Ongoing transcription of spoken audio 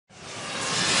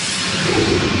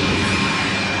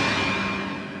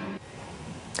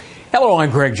Hello,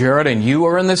 I'm Greg Jarrett, and you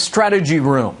are in the Strategy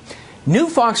Room. New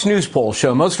Fox News polls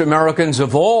show most Americans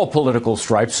of all political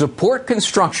stripes support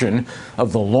construction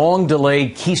of the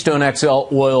long-delayed Keystone XL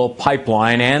oil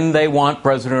pipeline, and they want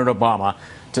President Obama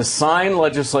to sign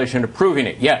legislation approving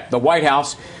it. Yet the White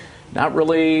House not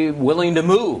really willing to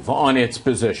move on its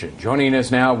position. Joining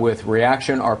us now with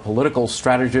reaction, our political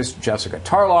strategist Jessica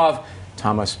Tarlov,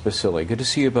 Thomas Basile. Good to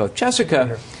see you both.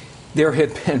 Jessica, there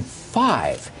have been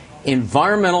 5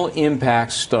 environmental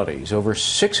impact studies over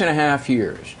 6.5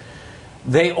 years.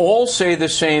 They all say the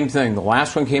same thing. The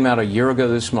last one came out a year ago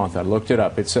this month. I looked it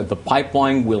up. It said the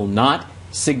pipeline will not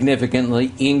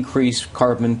significantly increase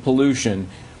carbon pollution.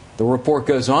 The report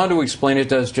goes on to explain it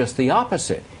does just the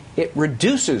opposite. It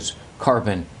reduces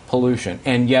carbon pollution.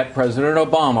 And yet President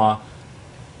Obama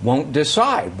won't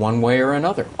decide one way or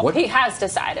another. What? He has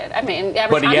decided. I mean,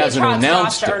 every time he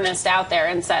trots Josh Earnest out there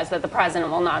and says that the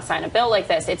president will not sign a bill like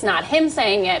this, it's not him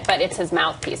saying it, but it's his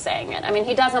mouthpiece saying it. I mean,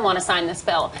 he doesn't want to sign this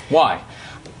bill. Why?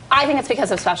 I think it's because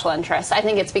of special interests. I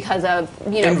think it's because of,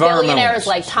 you know, billionaires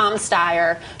like Tom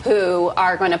Steyer who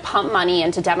are going to pump money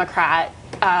into Democrat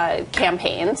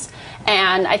campaigns,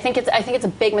 and I think it's a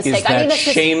big mistake. Is that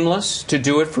shameless to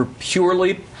do it for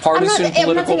purely partisan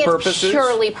political purposes? It's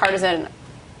purely partisan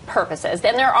purposes.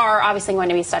 Then there are obviously going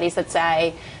to be studies that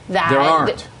say that there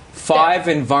aren't. 5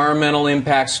 environmental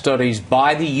impact studies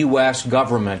by the U.S.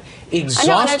 government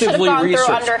exhaustively researched.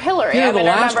 Under Hillary. Yeah, the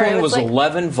last one was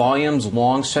 11 volumes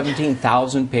long,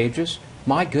 17,000 pages.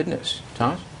 My goodness,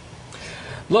 Thomas.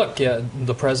 Look, yeah,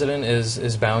 the president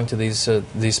is bowing to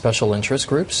these special interest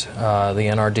groups, the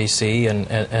NRDC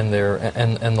and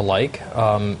the like,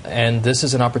 and this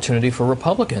is an opportunity for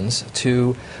Republicans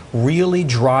to really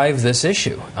drive this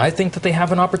issue. I think that they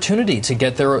have an opportunity to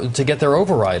get their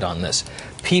override on this.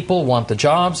 People want the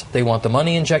jobs, they want the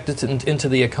money injected into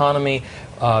the economy.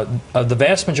 The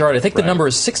vast majority, I think the number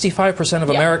is 65% of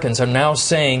Americans are now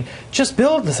saying, just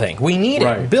build the thing. We need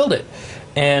it. Build it.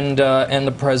 And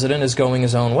the president is going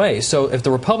his own way. So if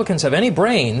the Republicans have any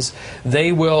brains,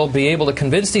 they will be able to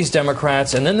convince these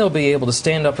Democrats, and then they'll be able to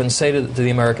stand up and say to the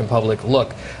American public,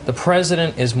 look, the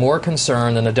president is more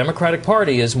concerned, and the Democratic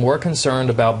Party is more concerned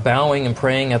about bowing and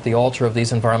praying at the altar of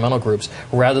these environmental groups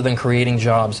rather than creating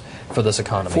jobs for this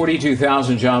economy.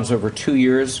 42,000 jobs over 2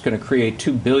 years, going to create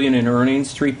 $2 billion in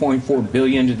earnings, $3.4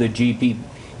 billion to the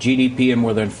GDP, and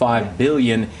more than $5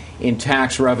 billion in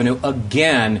tax revenue.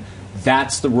 Again,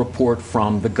 that's the report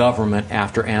from the government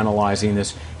after analyzing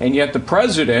this. And yet the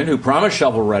president, who promised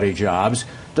shovel-ready jobs,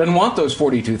 doesn't want those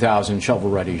 42,000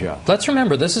 shovel-ready jobs. Let's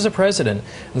remember, this is a president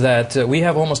that we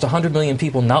have almost 100 million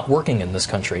people not working in this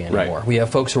country anymore. Right. We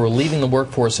have folks who are leaving the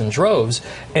workforce in droves,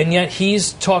 and yet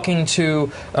he's talking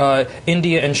to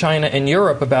India and China and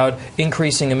Europe about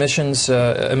increasing emissions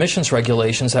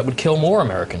regulations that would kill more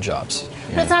American jobs.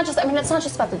 Yeah. But it's not just, I mean, it's not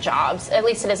just about the jobs. At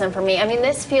least it isn't for me. I mean,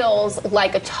 this feels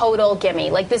like a total gimme.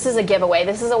 Like, this is a giveaway.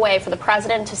 This is a way for the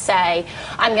president to say,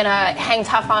 I'm going to hang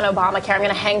tough on Obamacare, I'm going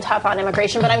to hang tough on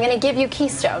immigration, but I'm going to give you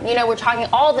Keystone. You know, we're talking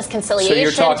all this conciliation. So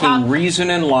you're talking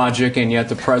reason and logic, and yet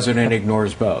the president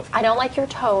ignores both. I don't like your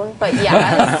tone, but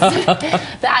yes,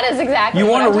 that is exactly you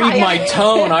what want to read my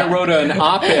tone? I wrote an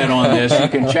op-ed on this. You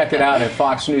can check it out at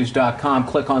foxnews.com.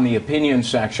 Click on the opinion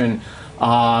section.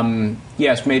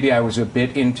 Yes, maybe I was a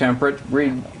bit intemperate.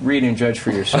 Read and judge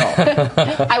for yourself.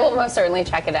 I will most certainly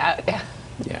check it out.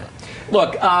 Yeah.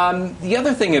 Look, the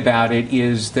other thing about it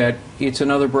is that it's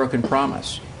another broken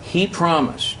promise. He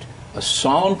promised, a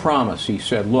solemn promise. He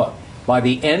said, look, by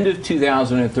the end of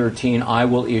 2013, I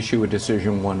will issue a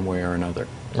decision one way or another.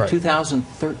 Right.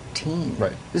 2013.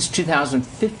 Right. This is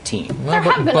 2015. There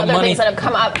have been other things that have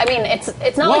come up. I mean,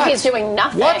 it's not like he's doing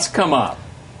nothing. What's come up?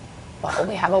 Well,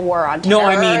 we have a war on terror. No,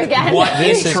 I mean, again. What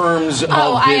in terms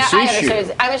of this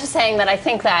issue? I was just saying that I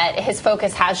think that his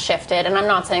focus has shifted, and I'm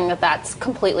not saying that that's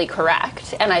completely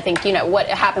correct. And I think, you know, what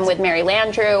happened with Mary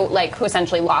Landrieu, like, who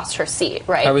essentially lost her seat,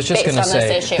 right? I was just going to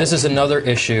say, this is another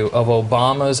issue of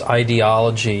Obama's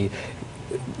ideology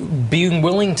being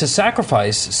willing to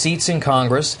sacrifice seats in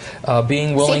Congress,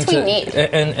 being willing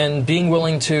to being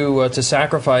willing to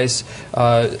sacrifice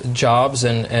jobs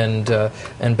and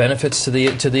benefits to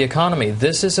the economy.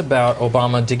 This is about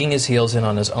Obama digging his heels in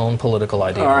on his own political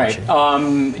ideology. All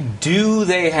right. Do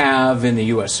they have in the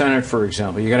U.S. Senate, for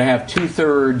example, you got to have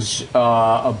 2/3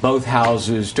 of both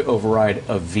houses to override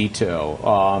a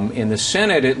veto. In the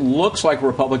Senate, it looks like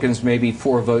Republicans may be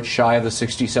 4 votes shy of the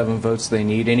 67 votes they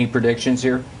need. Any predictions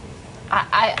here?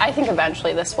 I think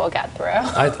eventually this will get through.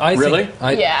 Really?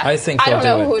 I think I they'll don't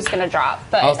know do it. who's going to drop,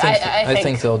 but I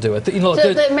think they'll do it.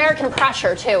 The American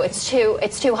pressure too. It's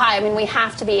too high. I mean, we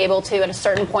have to be able to, at a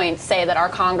certain point, say that our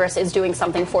Congress is doing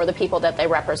something for the people that they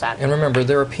represent. And remember,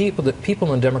 there are people in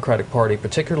the Democratic Party,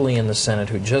 particularly in the Senate,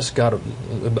 who just got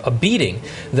a beating,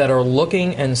 that are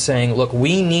looking and saying, "Look,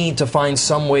 we need to find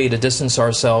some way to distance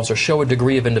ourselves or show a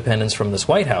degree of independence from this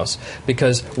White House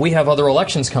because we have other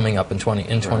elections coming up in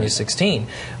 2016."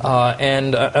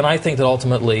 And I think that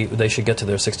ultimately they should get to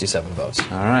their 67 votes.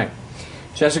 All right.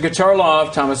 Jessica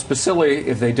Charloff, Thomas Basili,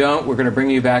 if they don't, we're going to bring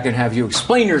you back and have you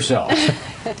explain yourself.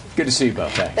 Good to see you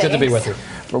both. Thanks. Good to be with you.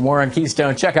 For more on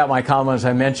Keystone, check out my column, as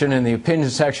I mentioned, in the opinion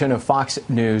section of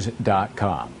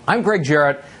foxnews.com. I'm Greg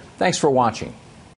Jarrett. Thanks for watching.